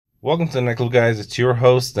Welcome to the Nickel Guys. It's your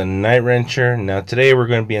host, the Night Wrencher. Now today we're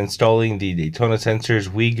going to be installing the Daytona Sensors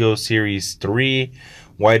WEGO Series 3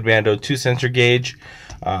 Wideband O2 sensor gauge.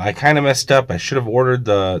 I kind of messed up. I should have ordered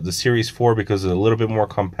the Series 4 because it's a little bit more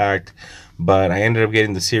compact, but I ended up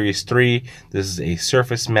getting the Series 3. This is a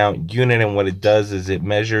surface mount unit, and what it does is it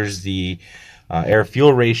measures the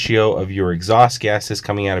air-fuel ratio of your exhaust gases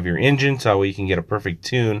coming out of your engine, so that way you can get a perfect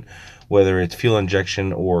tune, whether it's fuel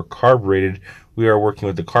injection or carbureted. We are working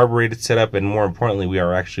with the carbureted setup, and more importantly, we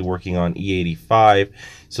are actually working on E85.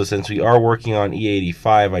 So since we are working on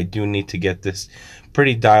E85, I do need to get this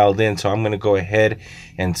pretty dialed in. So I'm going to go ahead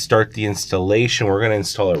and start the installation. We're going to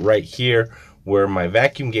install it right here where my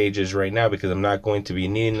vacuum gauge is right now, because I'm not going to be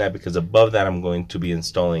needing that, because above that I'm going to be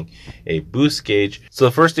installing a boost gauge. So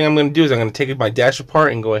the first thing I'm going to do is I'm going to take my dash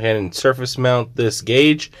apart and go ahead and surface mount this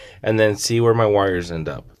gauge and then see where my wires end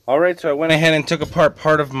up. Alright, so I went ahead and took apart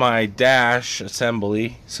part of my dash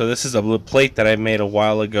assembly. So this is a plate that I made a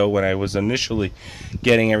while ago when I was initially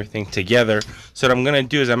getting everything together. So what I'm going to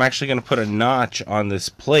do is I'm actually going to put a notch on this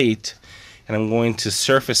plate, and I'm going to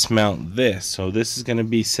surface mount this. So this is going to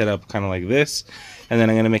be set up kind of like this, and then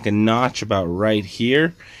I'm going to make a notch about right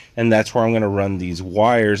here, and that's where I'm going to run these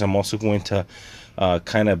wires. I'm also going to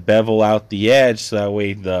kind of bevel out the edge, so that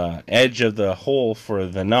way the edge of the hole for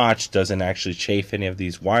the notch doesn't actually chafe any of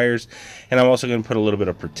these wires. And I'm also going to put a little bit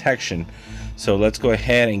of protection. So let's go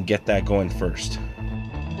ahead and get that going first.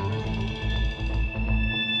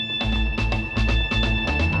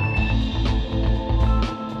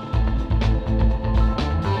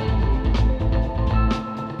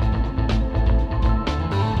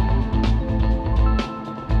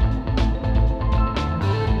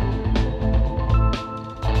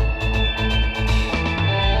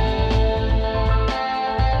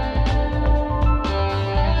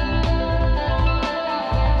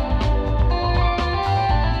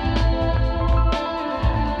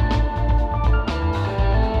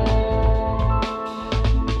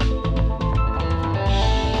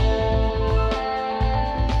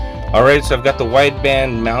 Alright, so I've got the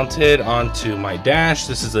wideband mounted onto my dash.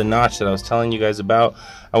 This is the notch that I was telling you guys about.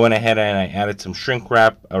 I went ahead and I added some shrink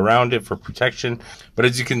wrap around it for protection. But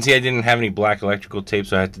as you can see, I didn't have any black electrical tape,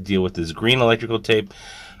 so I had to deal with this green electrical tape.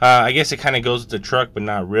 I guess it kind of goes with the truck, but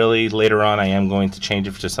not really. Later on, I am going to change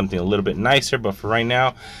it to something a little bit nicer. But for right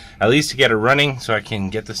now, at least to get it running so I can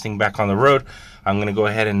get this thing back on the road, I'm going to go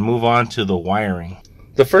ahead and move on to the wiring.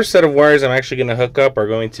 The first set of wires I'm actually going to hook up are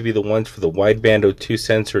going to be the ones for the wideband O2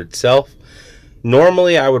 sensor itself.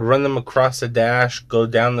 Normally I would run them across the dash, go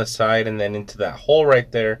down the side and then into that hole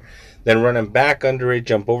right there, then run them back under it,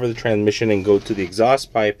 jump over the transmission and go to the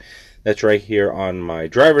exhaust pipe that's right here on my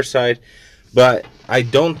driver's side. But I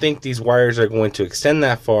don't think these wires are going to extend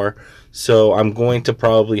that far, so I'm going to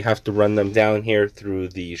probably have to run them down here through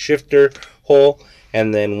the shifter hole.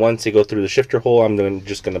 And then once they go through the shifter hole, I'm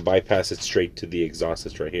just going to bypass it straight to the exhaust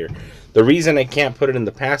that's right here. The reason I can't put it in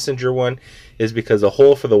the passenger one is because the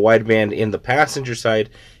hole for the wideband in the passenger side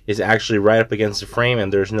is actually right up against the frame,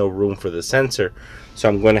 and there's no room for the sensor. So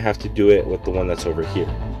I'm going to have to do it with the one that's over here.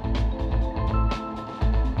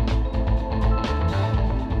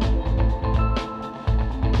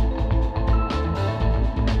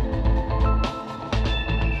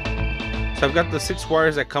 So I've got the 6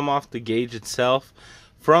 wires that come off the gauge itself.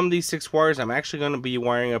 From these 6 wires, I'm actually going to be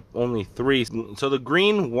wiring up only 3. So the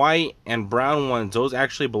green, white, and brown ones, those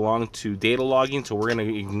actually belong to data logging, so we're going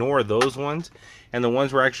to ignore those ones. And the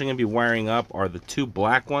ones we're actually going to be wiring up are the 2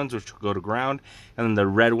 black ones, which will go to ground, and then the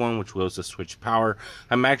red one, which goes to switch power.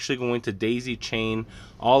 I'm actually going to daisy chain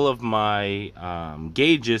all of my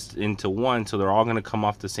gauges into one, so they're all going to come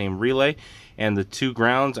off the same relay. And the 2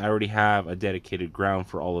 grounds, I already have a dedicated ground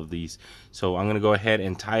for all of these. So I'm going to go ahead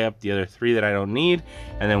and tie up the other 3 that I don't need,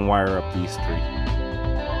 and then wire up these 3.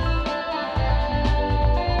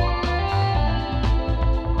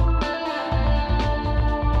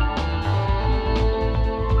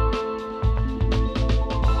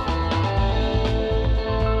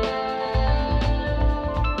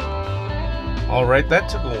 Alright, that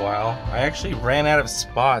took a while. I actually ran out of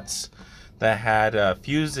spots that had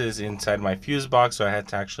fuses inside my fuse box, so I had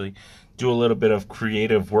to actually do a little bit of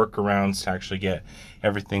creative workarounds to actually get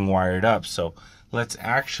everything wired up. So let's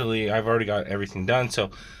actually, I've already got everything done, so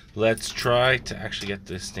let's try to actually get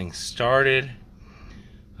this thing started.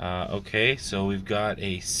 Okay, so we've got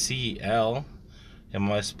a CL. It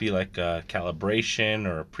must be like a calibration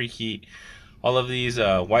or a preheat. All of these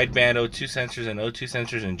wideband O2 sensors and O2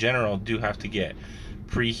 sensors in general do have to get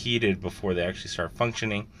preheated before they actually start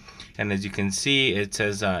functioning. And as you can see, it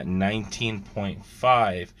says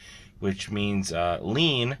 19.5, which means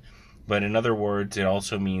lean, but in other words, it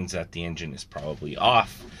also means that the engine is probably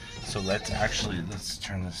off. So let's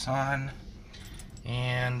turn this on,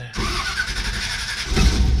 and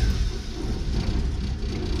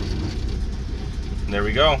there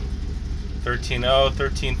we go. 13.0,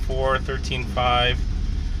 13.4, 13.5,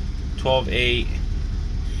 12.8.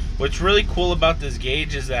 What's really cool about this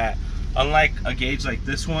gauge is that, unlike a gauge like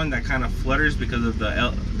this one that kind of flutters because of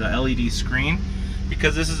the LED screen,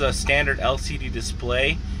 because this is a standard LCD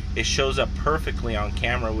display, it shows up perfectly on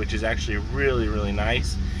camera, which is actually really, really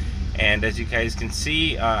nice. And as you guys can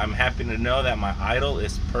see, I'm happy to know that my idle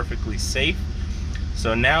is perfectly safe.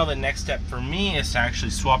 So now the next step for me is to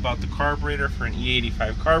actually swap out the carburetor for an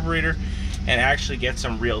E85 carburetor and actually get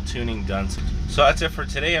some real tuning done. So that's it for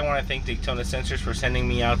today. I want to thank Daytona Sensors for sending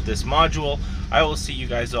me out this module. I will see you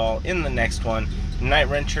guys all in the next one. Night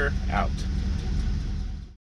Wrencher out.